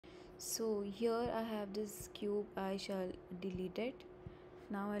So here I have this cube, I shall delete it.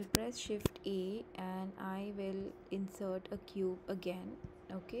 Now I'll press shift A and I will insert a cube again.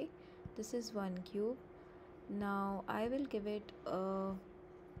 Okay, this is one cube. Now I will give it a,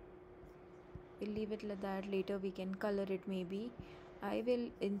 we'll leave it like that, later we can color it maybe. I will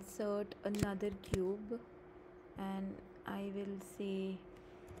insert another cube and I will say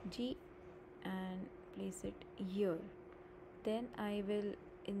G and place it here. Then I will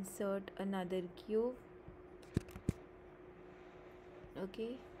insert another cube,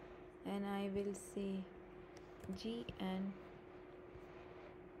 okay, and I will say G and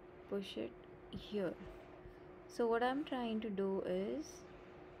push it here. So what I'm trying to do is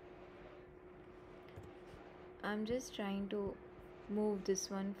I'm just trying to move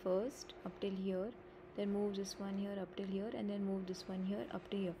this one first up till here, then move this one here up till here, and then move this one here up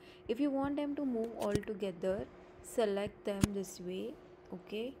to here. If you want them to move all together, select them this way,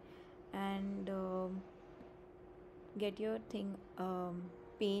 okay, and get your thing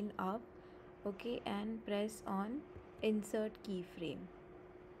pane up, okay, and press on insert keyframe.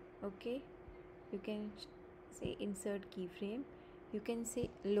 Okay, you can say insert keyframe, you can say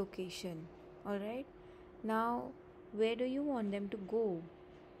location. All right, now where do you want them to go?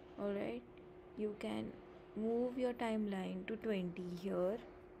 All right, you can move your timeline to 20 here.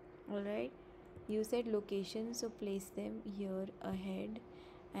 All right, you said location, so place them here ahead,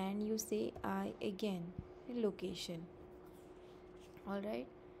 and you say I again location. All right,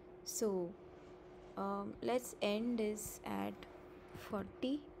 so let's end this at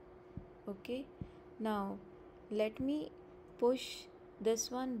 40. Okay, now let me push this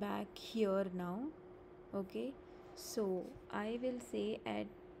one back here now. Okay, so I will say at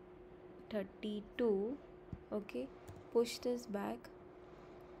 32. Okay, push this back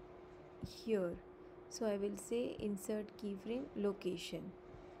here, so I will say insert keyframe location,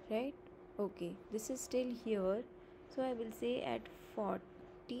 right? Okay, this is still here, so I will say at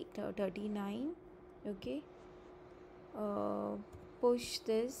 39. Okay, uh, push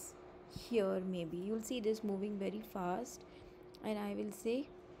this here, maybe you'll see this moving very fast, and I will say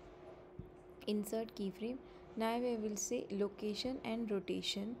insert keyframe. Now I will say location and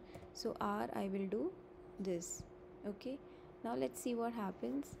rotation, so R I will do this. Okay, now let's see what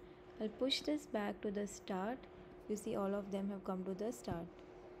happens. I'll push this back to the start. You see all of them have come to the start.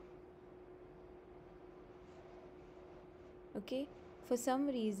 Okay, for some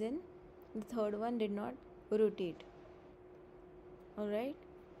reason the third one did not rotate. All right,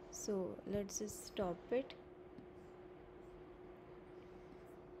 so let's just stop it.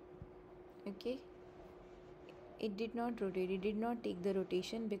 Okay, it did not rotate, it did not take the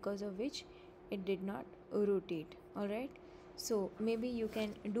rotation, because of which it did not rotate. All right, so maybe you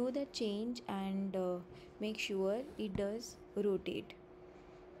can do the change and make sure it does rotate,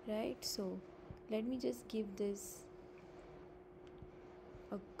 right? So let me just give this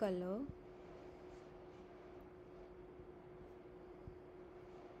a color.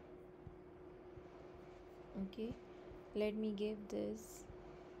 Okay, let me give this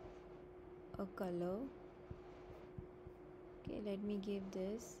a color. Okay, let me give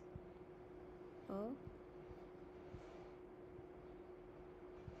this a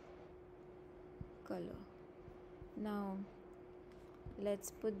color. Now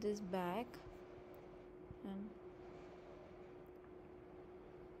let's put this back and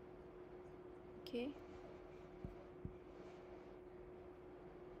okay,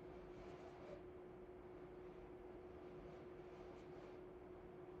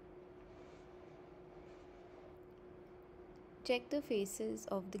 check the faces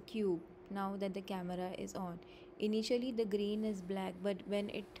of the cube now that the camera is on. Initially the green is black, but when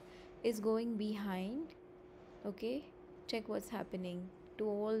it is going behind, okay, check what's happening to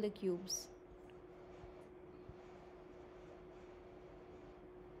all the cubes.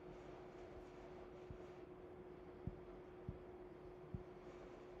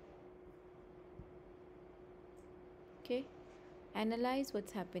 Okay, analyze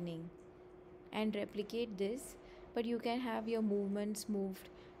what's happening and replicate this, but you can have your movements moved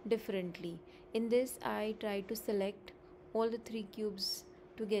differently. In this I try to select all the three cubes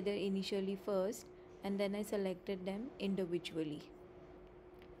together initially first, and then I selected them individually.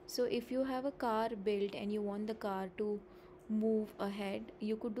 So if you have a car built and you want the car to move ahead,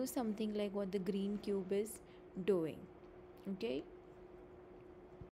 you could do something like what the green cube is doing. Okay,